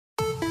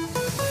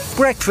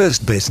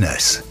Breakfast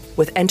Business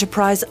with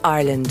Enterprise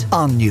Ireland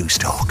on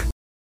Newstalk.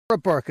 Laura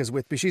Burke is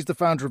with me. She's the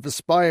founder of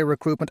Aspire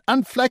Recruitment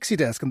and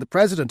FlexiDesk and the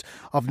president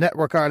of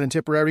Network Ireland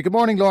Tipperary. Good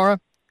morning, Laura.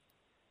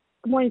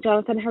 Good morning,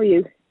 Jonathan. How are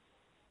you?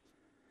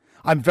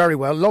 I'm very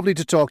well. Lovely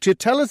to talk to you.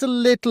 Tell us a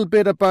little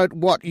bit about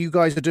what you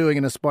guys are doing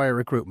in Aspire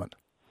Recruitment.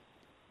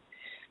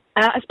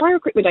 Aspire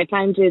Recruitment I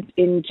founded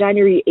in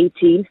January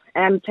 18,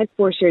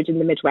 4 shared in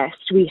the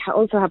Midwest. We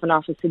also have an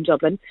office in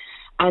Dublin,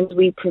 and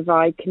we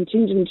provide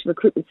contingent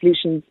recruitment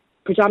solutions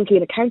predominantly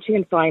in accounting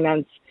and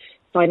finance,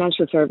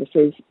 financial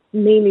services,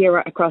 mainly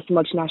across the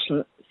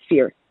multinational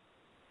sphere.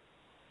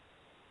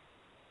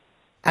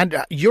 And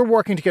you're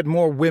working to get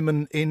more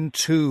women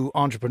into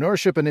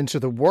entrepreneurship and into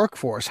the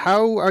workforce.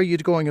 How are you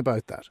going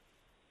about that?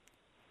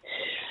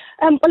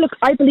 Well, look,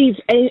 I believe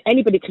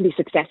anybody can be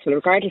successful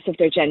regardless of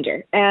their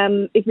gender.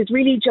 It was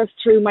really just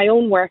through my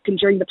own work and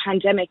during the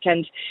pandemic,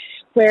 and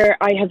where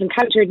I have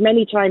encountered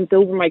many times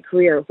over my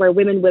career where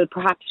women will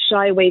perhaps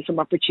shy away from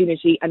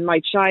opportunity and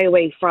might shy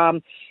away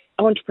from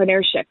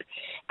entrepreneurship.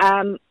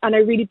 And I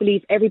really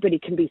believe everybody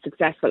can be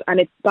successful.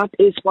 And that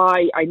is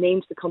why I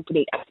named the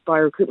company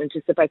Aspire Recruitment.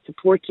 It's about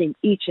supporting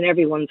each and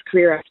everyone's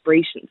career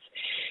aspirations.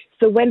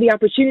 So when the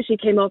opportunity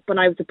came up and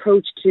I was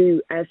approached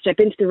to step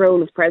into the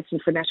role of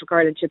president for Network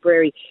Ireland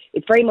Tipperary,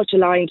 it very much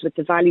aligned with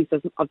the values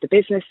of the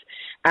business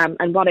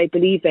and what I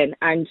believe in.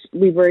 And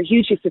we were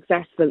hugely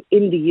successful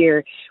in the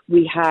year.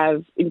 We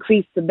have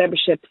increased the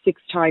membership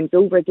 6 times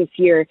over this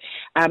year.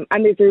 And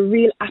there's a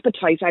real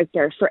appetite out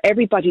there for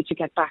everybody to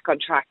get back on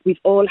track.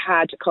 We've all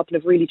had a couple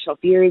of really tough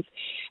years.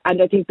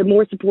 And I think the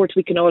more support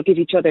we can all give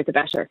each other, the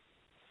better.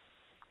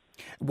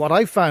 What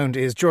I found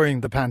is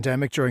during the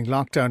pandemic, during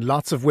lockdown,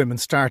 lots of women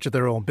started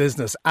their own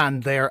business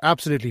and they're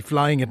absolutely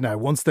flying it now.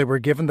 Once they were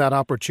given that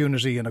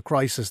opportunity in a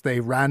crisis, they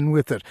ran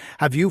with it.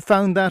 Have you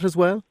found that as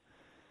well?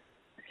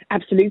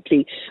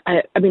 Absolutely.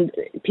 I mean,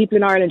 people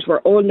in Ireland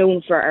were all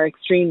known for our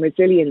extreme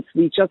resilience.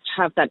 We just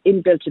have that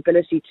inbuilt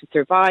ability to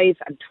survive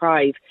and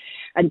thrive.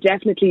 And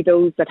definitely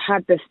those that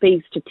had the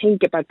space to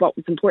think about what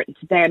was important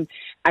to them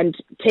and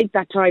take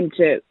that time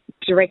to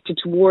direct it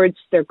towards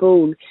their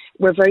goal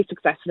were very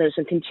successful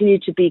and continue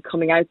to be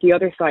coming out the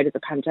other side of the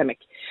pandemic.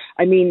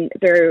 I mean,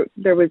 there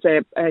was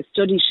a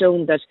study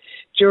shown that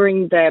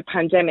during the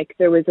pandemic,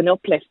 there was an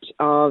uplift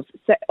of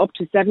up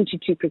to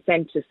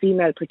 72% of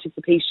female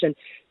participation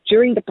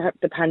during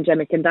the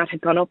pandemic, and that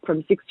had gone up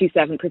from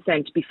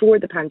 67% before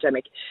the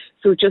pandemic.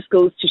 So it just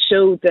goes to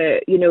show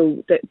the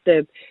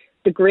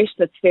grit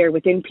that's there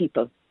within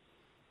people.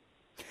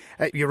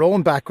 Your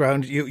own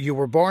background, you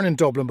were born in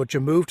Dublin, but you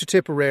moved to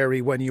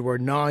Tipperary when you were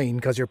 9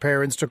 because your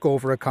parents took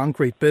over a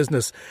concrete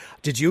business.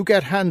 Did you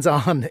get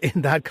hands-on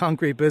in that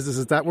concrete business?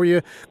 Is that where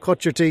you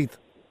cut your teeth?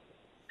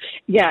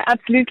 Yeah,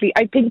 absolutely.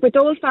 I think with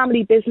all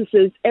family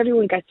businesses,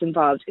 everyone gets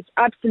involved. It's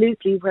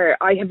absolutely where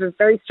I have a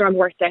very strong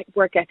work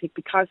ethic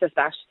because of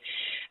that.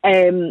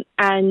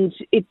 And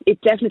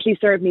it definitely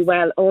served me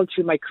well all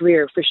through my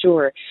career, for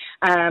sure.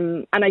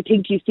 And I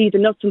think you see the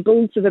nuts and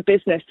bolts of a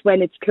business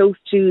when it's close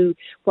to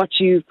what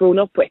you've grown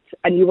up with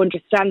and you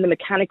understand the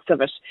mechanics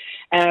of it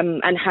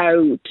and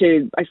how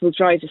to, I suppose,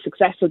 drive a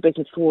successful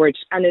business forward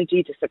and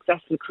indeed a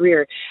successful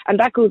career. And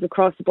that goes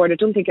across the board. I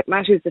don't think it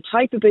matters the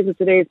type of business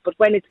it is, but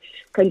when it's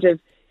kind of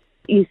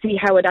you see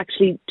how it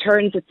actually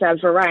turns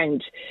itself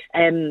around,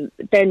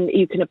 then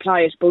you can apply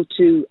it both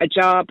to a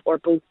job or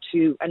both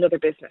to another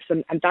business.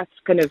 And that's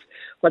kind of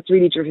what's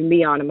really driven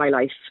me on in my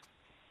life.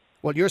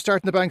 Well, you're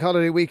starting the bank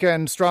holiday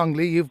weekend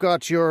strongly. You've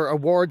got your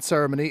award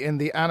ceremony in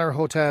the Anner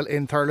Hotel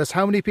in Thurles.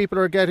 How many people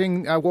are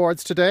getting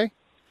awards today?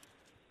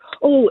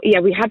 Oh, yeah,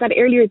 we had that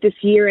earlier this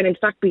year. And in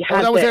fact, we had...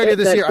 Oh, that was earlier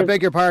this year. I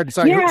beg your pardon.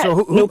 Sorry. Yeah,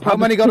 so how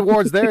many got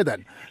awards there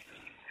then?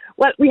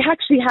 Well, we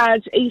actually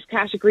had 8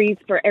 categories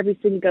for every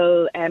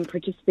single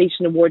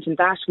participation award in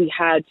that. We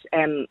had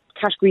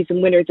categories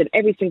and winners in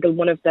every single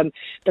one of them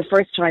the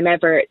first time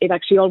ever. It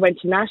actually all went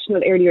to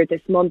national earlier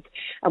this month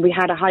and we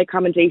had a high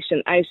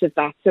commendation out of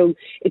that. So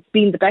it's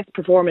been the best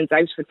performance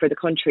outfit for the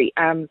country.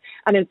 And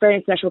in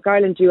fairness, Network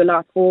Ireland do a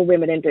lot for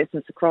women in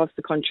business across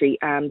the country.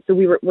 So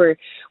we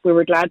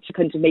were glad to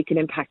kind of make an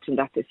impact in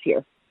that this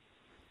year.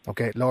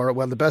 OK, Laura,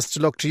 well, the best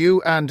of luck to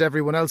you and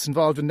everyone else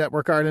involved in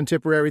Network Ireland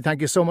Tipperary. Thank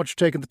you so much for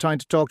taking the time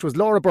to talk to us.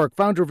 Laura Burke,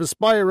 founder of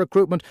Aspire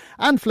Recruitment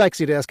and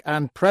FlexiDesk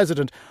and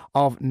president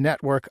of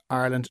Network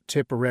Ireland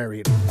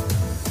Tipperary.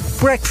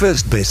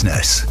 Breakfast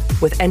Business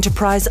with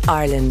Enterprise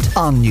Ireland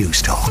on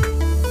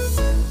Newstalk.